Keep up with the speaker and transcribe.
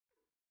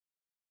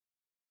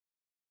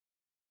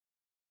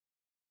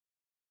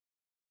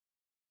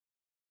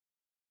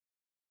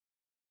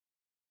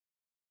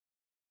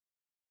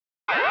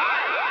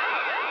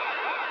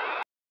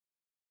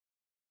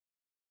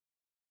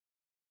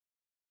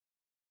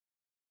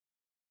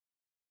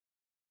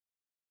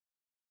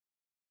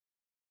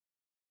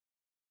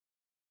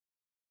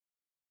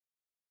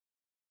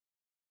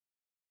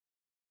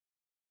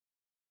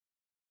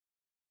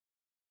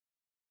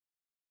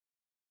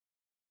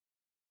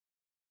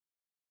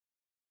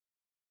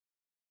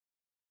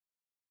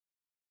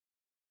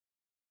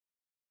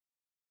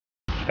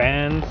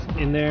fans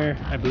in there.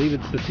 I believe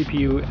it's the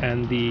CPU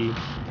and the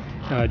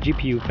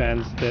GPU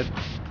fans that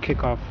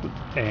kick off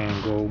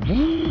and go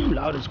woo,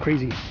 loud as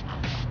crazy.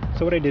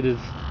 So what I did is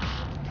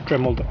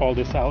dremeled all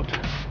this out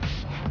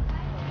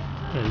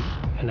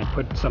and I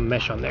put some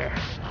mesh on there.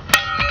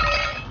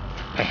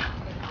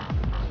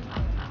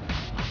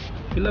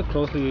 If you look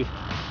closely,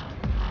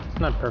 it's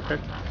not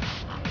perfect,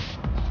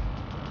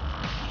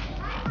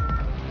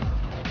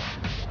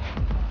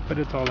 but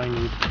it's all I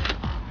need.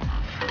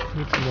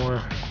 Need some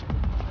more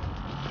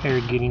air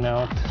getting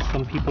out.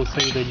 Some people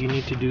say that you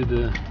need to do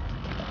the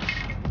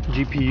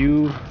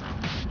GPU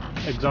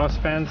exhaust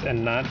fans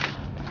and not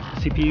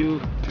CPU,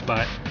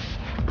 but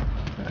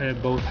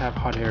both have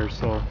hot air,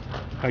 so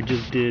I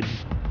just did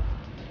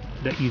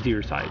the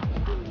easier side.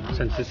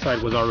 Since this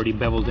side was already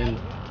beveled in,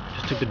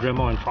 just took the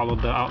Dremel and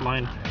followed the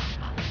outline.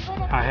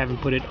 I haven't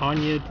put it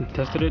on yet and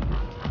tested it,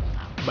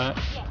 but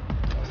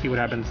see what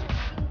happens.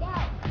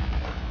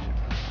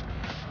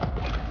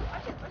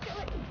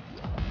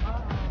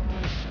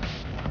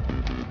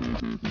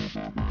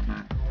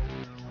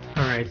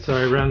 Alright, so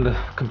I ran the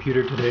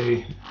computer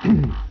today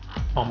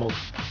almost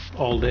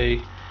all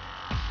day,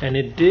 and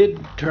it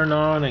did turn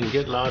on and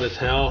get loud as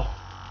hell.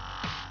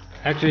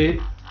 Actually,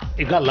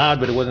 it got loud,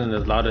 but it wasn't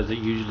as loud as it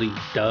usually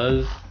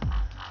does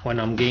when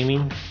I'm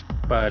gaming.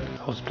 But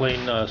I was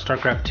playing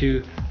StarCraft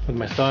 2 with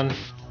my son,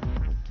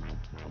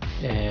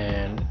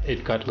 and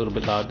it got a little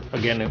bit loud.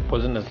 Again, it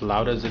wasn't as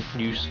loud as it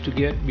used to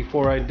get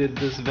before I did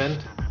this vent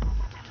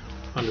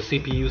on the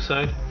CPU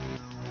side.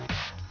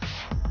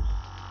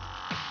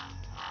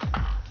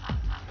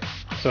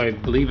 So I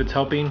believe it's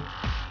helping.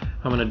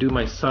 I'm gonna do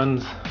my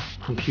son's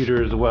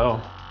computer as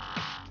well.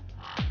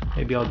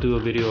 Maybe I'll do a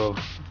video of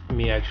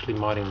me actually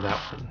modding that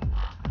one.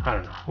 I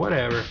don't know,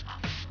 whatever.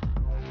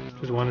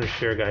 Just wanted to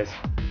share, guys.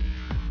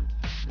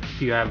 If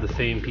you have the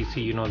same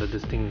PC, you know that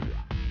this thing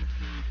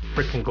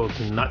freaking goes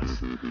nuts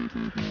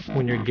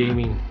when you're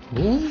gaming.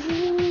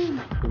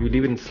 If you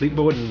leave it in sleep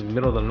mode in the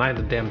middle of the night,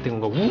 the damn thing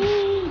will go,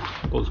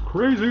 it goes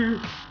crazy.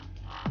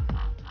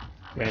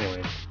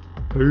 Anyways,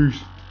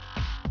 peace.